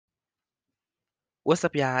What's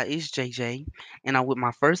up, y'all? It's JJ, and I'm with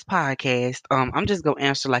my first podcast. I'm just gonna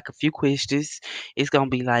answer like a few questions. It's gonna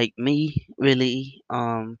be like me really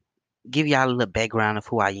give y'all a little background of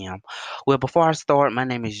who I am. Well, before I start, my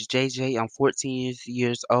name is JJ. I'm 14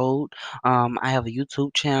 years old. I have a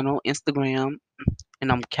YouTube channel, Instagram,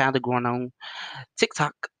 and I'm kind of going on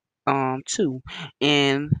TikTok too.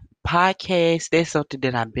 And podcast, that's something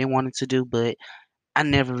that I've been wanting to do, but I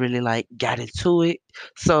never really like got into it.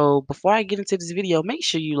 So before I get into this video, make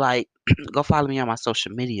sure you like go follow me on my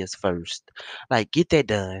social medias first. Like get that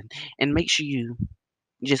done and make sure you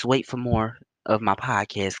just wait for more of my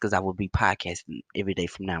podcast because I will be podcasting every day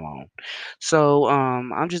from now on. So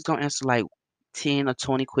I'm just gonna answer like 10 or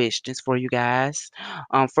 20 questions for you guys.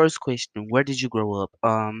 First question, where did you grow up?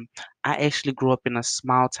 I actually grew up in a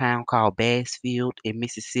small town called Bassfield in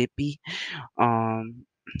Mississippi. Um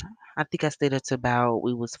I think I stayed up to about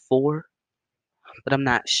we was 4, but I'm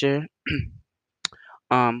not sure.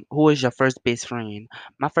 Who is your first best friend?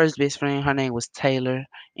 My first best friend, her name was Taylor,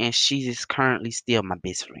 and she is currently still my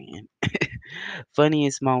best friend.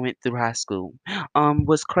 Funniest moment through high school.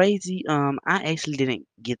 Was crazy. I actually didn't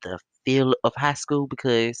get the feel of high school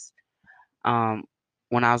because um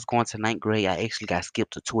when I was going to ninth grade, I actually got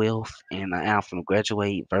skipped to 12th, and I'm from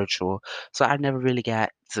graduate virtual, so I never really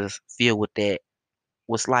got to feel what that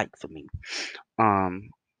was like for me. Um,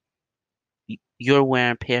 You're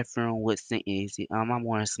wearing perfume. What scent is it? I'm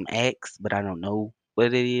wearing some Axe, but I don't know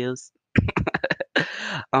what it is.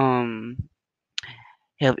 Um,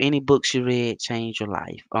 have any books you read changed your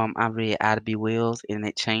life? I read Ida B. Wells, and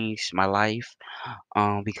it changed my life.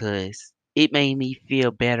 Because it made me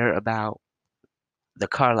feel better about the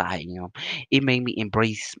color I am. It made me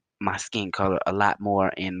embrace my skin color a lot more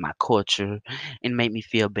in my culture and made me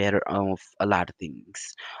feel better of a lot of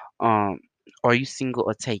things. Um, are you single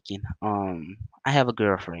or taken? I have a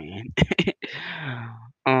girlfriend.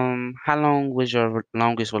 How long was your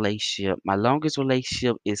longest relationship? My longest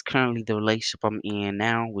relationship is currently the relationship I'm in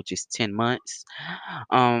now, which is 10 months.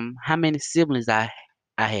 How many siblings I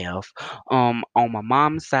have? On my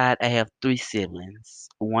mom's side, I have 3 siblings.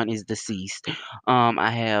 One is deceased.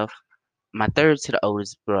 I have my third to the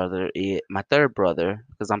oldest brother. My third brother,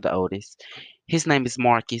 because I'm the oldest. His name is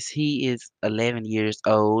Marcus. He is 11 years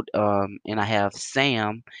old. And I have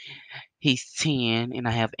Sam. He's 10, and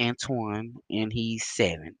I have Antoine, and he's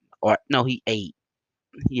 7. Or no, he 8.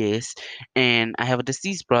 Yes, and I have a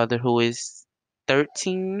deceased brother who is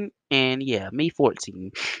 13, and yeah, me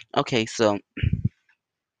 14. Okay, so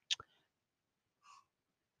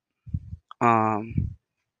um.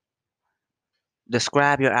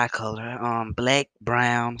 Describe your eye color. Black,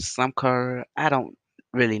 brown, some color. I don't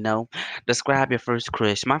really know. Describe your first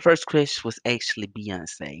crush. My first crush was actually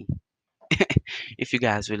Beyonce. If you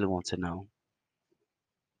guys really want to know.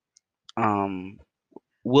 Um,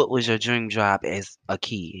 what was your dream job as a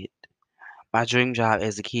kid? My dream job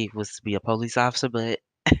as a kid was to be a police officer, but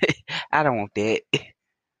I don't want that.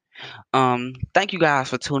 Thank you guys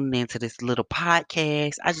for tuning in to this little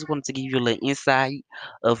podcast. I just wanted to give you a little insight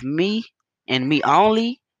of me and me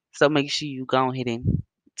only. So make sure you go ahead and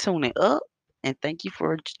tune it up. And thank you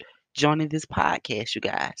for joining this podcast, you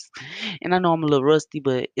guys. And I know I'm a little rusty,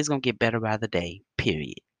 but it's gonna get better by the day.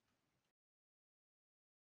 Period.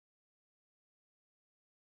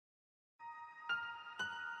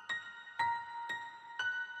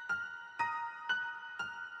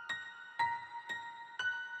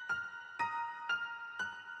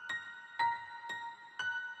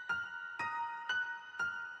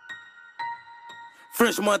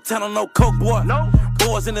 French Montana, no coke boy. No.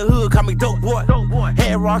 Boys in the hood call me dope boy.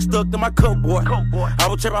 Head rock stuck to my coke boy. I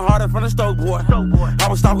was tripping harder from the stove boy. I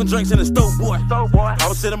was stalking drinks in the stove boy. I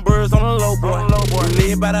was sitting birds on the low boy.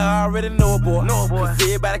 Everybody already know it boy. Cause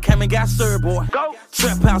everybody came and got served boy.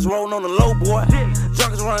 Trap house rolling on the low boy.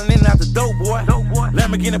 Junkies running in and out the dope boy.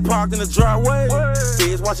 Lamborghini parked in the driveway.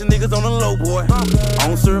 Kids watching niggas on the low boy. I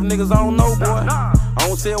don't serve niggas, I don't know boy. I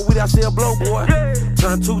don't sell weed, I sell blow boy.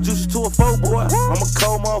 Turn 2 juices to a 4 boy. I'm a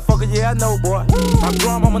cold motherfucker, yeah I know boy. My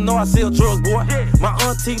grandmama know I sell drugs boy. My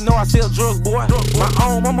auntie know I sell drugs boy. My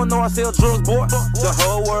own mama know I sell drugs boy. The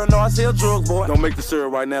whole world know I sell drugs boy. Don't make the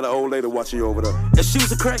syrup right now, the old lady watching you over there. If she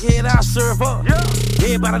was a crackhead, I'll serve her.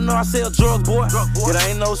 Everybody know I sell drugs boy. It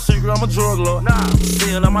ain't no secret, I'm a drug lord.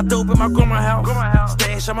 Sell all my dope in my grandma's house.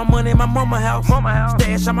 Stash all my money in my mama's house.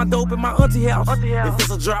 Stash all my dope in my auntie house. If it's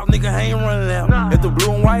a drop, nigga, I ain't running out. If the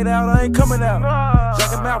blue and white out, I ain't coming out.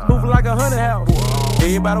 Jacket mouth moving like a 100 house.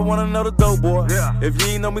 Everybody wanna know the dope boy. If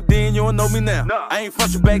you ain't know me then, you don't know me now. I ain't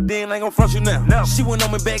front you back then, I ain't gon' front you now. She went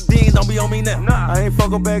on me back then, don't be on me now. I ain't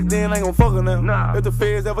fuck her back then, I ain't gon' fuck her now. If the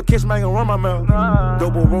feds ever catch me, I ain't gon' run my mouth.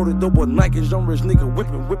 Dope boy wrote it, dope boy Nikes, young rich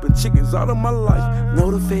nigga whipping chickens all of my life. Know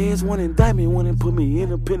the feds wanna indict me, wanna put me in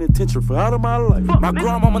the penitentiary for all of my life. My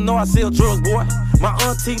grandmama know I sell drugs, boy. My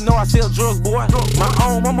auntie know I sell drugs, boy. My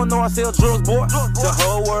own mama know I sell drugs, boy. The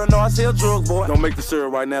whole world know I sell drugs, boy. Don't make the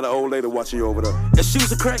syrup right now, the old lady watching you over there. If she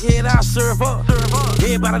was a crackhead, I'll serve her.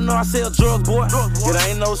 Everybody know I sell drugs, boy. It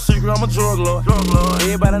ain't no secret, I'm a drug lord.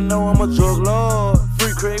 Everybody know I'm a drug lord.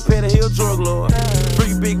 Free Craig Petty, he a drug lord.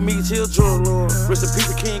 Free Big Meats, he a drug lord. Rest in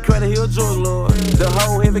peace, King Credit, he a drug lord. The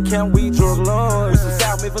whole heavy count, we drug lord. We some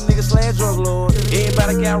South Memphis niggas slash drug lord.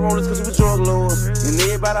 Everybody got rollers cause we drug lords. And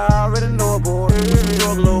everybody already know it, boy. We some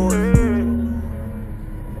drug lords.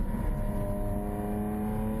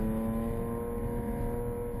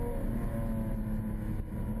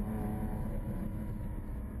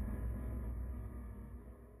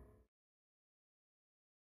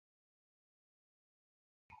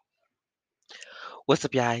 What's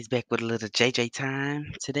up, guys? Back with a little JJ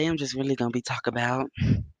time. Today, I'm just really gonna be talking about.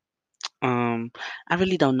 Um, I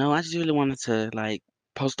really don't know. I just really wanted to like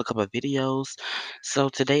post a couple of videos. So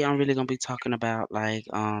today, I'm really gonna be talking about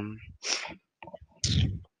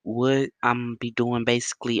what I'm be doing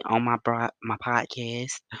basically on my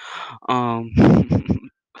podcast. Um,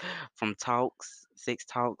 from talks, sex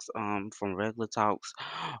talks, from regular talks,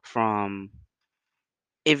 from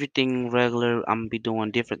everything regular. I'm gonna be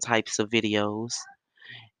doing different types of videos,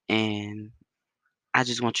 and I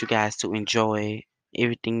just want you guys to enjoy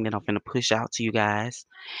everything that I'm gonna push out to you guys.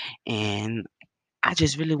 And I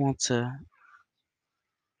just really want to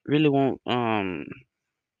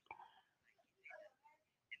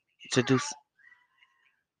do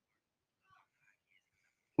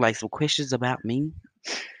like some questions about me.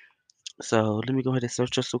 So let me go ahead and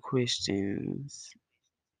search up some questions.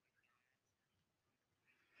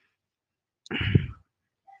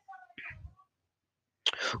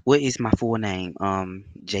 What is my full name?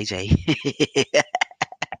 JJ.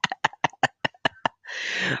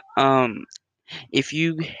 um, if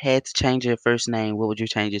you had to change your first name, what would you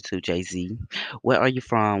change it to, Jay Z? Where are you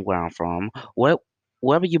from? Where I'm from? Where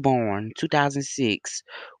were you born? 2006.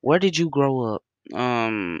 Where did you grow up?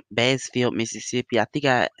 Bassfield, Mississippi. I think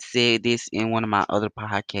I said this in one of my other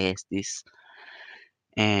podcasts. This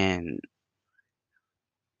and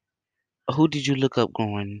who did you look up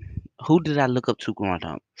growing? Who did I look up to growing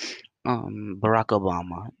up? Barack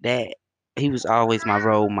Obama. That he was always my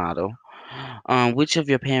role model. Which of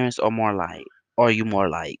your parents are more like? Are you more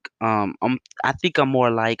like? I think I'm more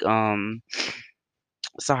like.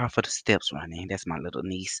 Sorry for the steps running. That's my little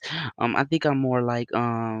niece. I think I'm more like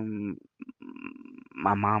my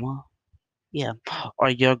mama. Yeah. Are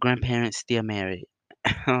your grandparents still married?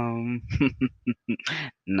 Um,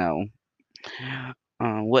 no.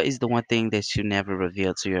 What is the one thing that you never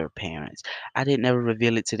revealed to your parents? I didn't never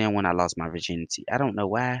reveal it to them when I lost my virginity. I don't know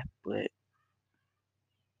why, but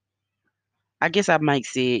I guess I might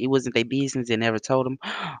say it wasn't their business and never told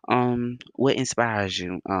them. What inspires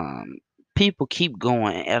you? People keep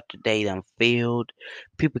going after they done failed.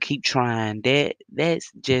 People keep trying. That's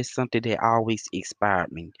just something that always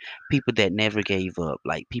inspired me. People that never gave up,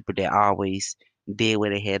 like people that always did what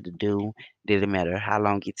they had to do. Didn't matter how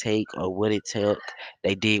long it take or what it took.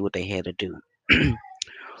 They did what they had to do.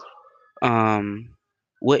 Um,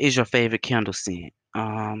 what is your favorite candle scent?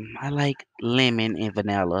 I like lemon and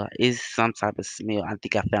vanilla. It's some type of smell. I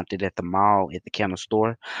think I found it at the mall at the candle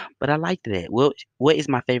store, but I like that. What is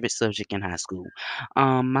my favorite subject in high school?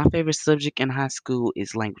 My favorite subject in high school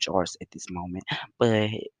is language arts at this moment, but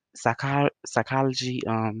psychology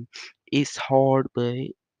it's hard, but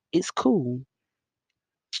it's cool.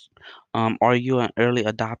 Are you an early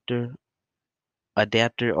adapter,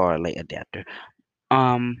 or a late adapter?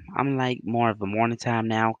 I'm like more of a morning time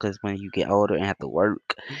now because when you get older and have to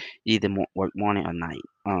work, you either work morning or night.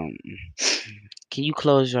 Can you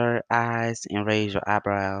close your eyes and raise your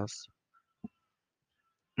eyebrows?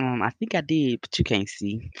 I think I did, but you can't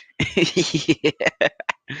see. Yeah.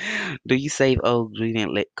 Do you save old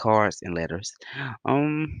greeting cards and letters?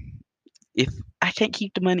 Um, if I can't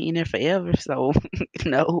keep the money in there forever, so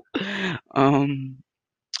no. Um,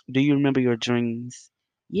 do you remember your dreams?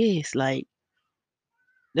 Yes, like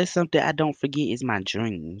that's something I don't forget is my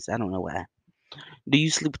dreams. I don't know why. Do you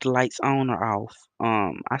sleep with the lights on or off?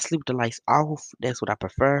 I sleep with the lights off. That's what I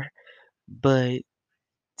prefer. But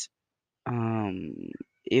um,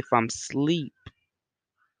 if I'm sleep,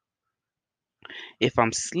 if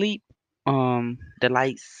I'm sleep, the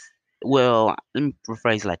lights. Well, let me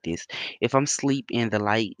rephrase like this. If I'm asleep and the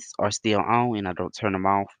lights are still on and I don't turn them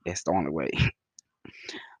off, that's the only way.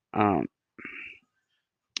 Um,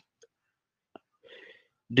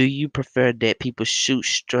 do you prefer that people shoot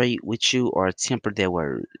straight with you or temper their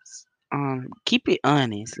words? Keep it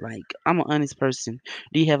honest. Like I'm an honest person.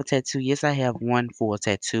 Do you have a tattoo? Yes, I have one full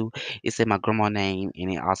tattoo. It said my grandma name,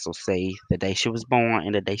 and it also say the day she was born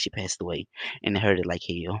and the day she passed away, and it hurted like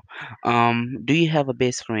hell. Do you have a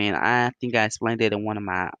best friend? I think I explained that in one of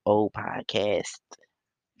my old podcasts.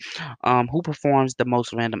 Who performs the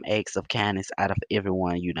most random acts of kindness out of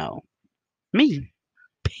everyone you know? Me.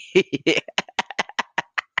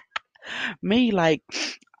 Me, like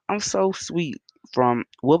I'm so sweet. From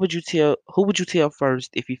what would you tell? Who would you tell first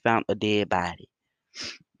if you found a dead body?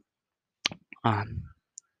 Um,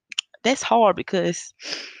 that's hard because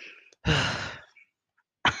I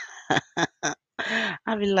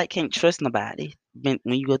really like can't trust nobody. When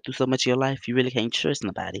you go through so much of your life, you really can't trust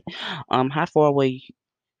nobody. Um, how far away?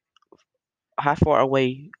 How far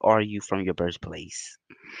away are you from your birthplace?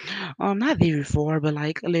 Not very far, but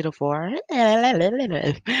like a little far.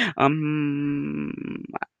 Um,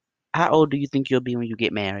 how old do you think you'll be when you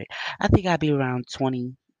get married? I think I'll be around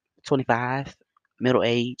 20, 25, middle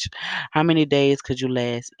age. How many days could you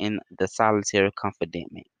last in the solitary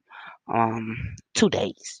confinement? 2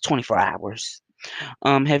 days, 24 hours.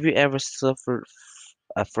 Have you ever suffered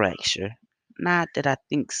a fracture? Not that I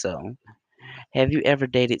think so. Have you ever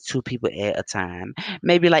dated two people at a time?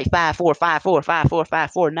 Maybe like 5 4 5 4 5 4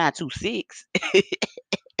 5 4 9 2 6.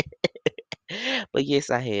 But yes,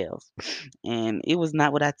 I have. And it was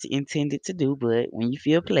not what intended to do, but when you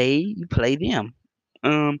feel played, you play them.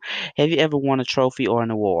 Um, have you ever won a trophy or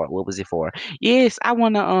an award? What was it for? Yes, I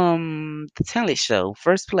won the talent show,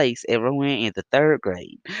 first place ever win in the third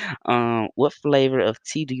grade. What flavor of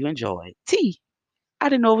tea do you enjoy? Tea. I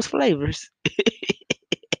didn't know it was flavors.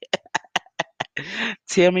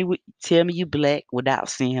 Tell me you black without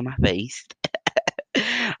seeing my face.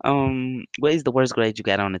 What is the worst grade you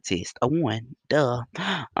got on the test? A one. Duh.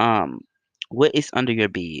 Um, what is under your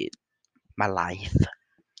bed? My life.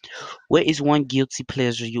 What is one guilty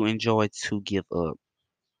pleasure you enjoy to give up?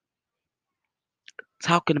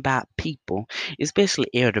 Talking about people, especially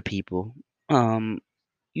elder people. Um,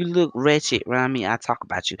 you look wretched around me, I talk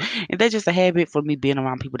about you. And that's just a habit for me being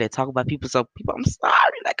around people that talk about people. So people, I'm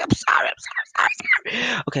sorry. Like I'm sorry.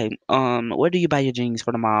 Okay, where do you buy your jeans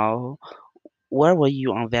for the mall? Where were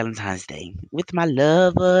you on Valentine's Day? With my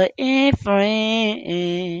lover and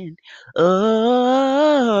friend. Oh,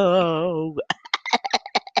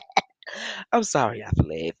 I'm sorry I for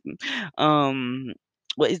laughing. Um,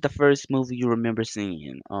 what is the first movie you remember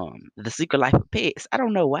seeing? The Secret Life of Pets. I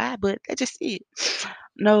don't know why, but that's just it.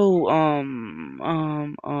 No,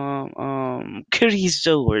 Curious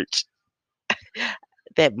George.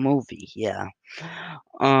 That movie, yeah.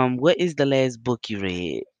 What is the last book you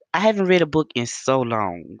read? I haven't read a book in so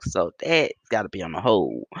long, so that's got to be on the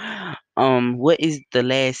whole. What is the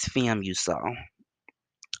last film you saw?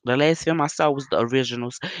 The last film I saw was the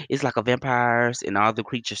originals. It's like a vampires and all the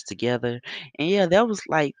creatures together, and yeah, that was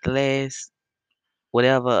like the last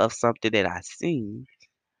whatever of something that I seen.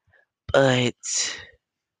 But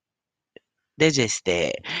that's just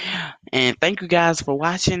that. And thank you guys for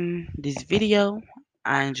watching this video.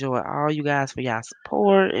 I enjoy all you guys for y'all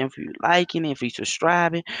support and for you liking and for you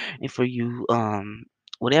subscribing and for you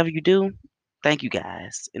whatever you do. Thank you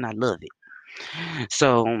guys and I love it.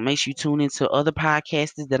 So make sure you tune into other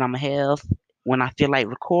podcasts that I'm gonna have when I feel like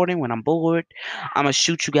recording, when I'm bored. I'm gonna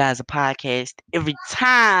shoot you guys a podcast every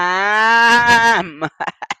time.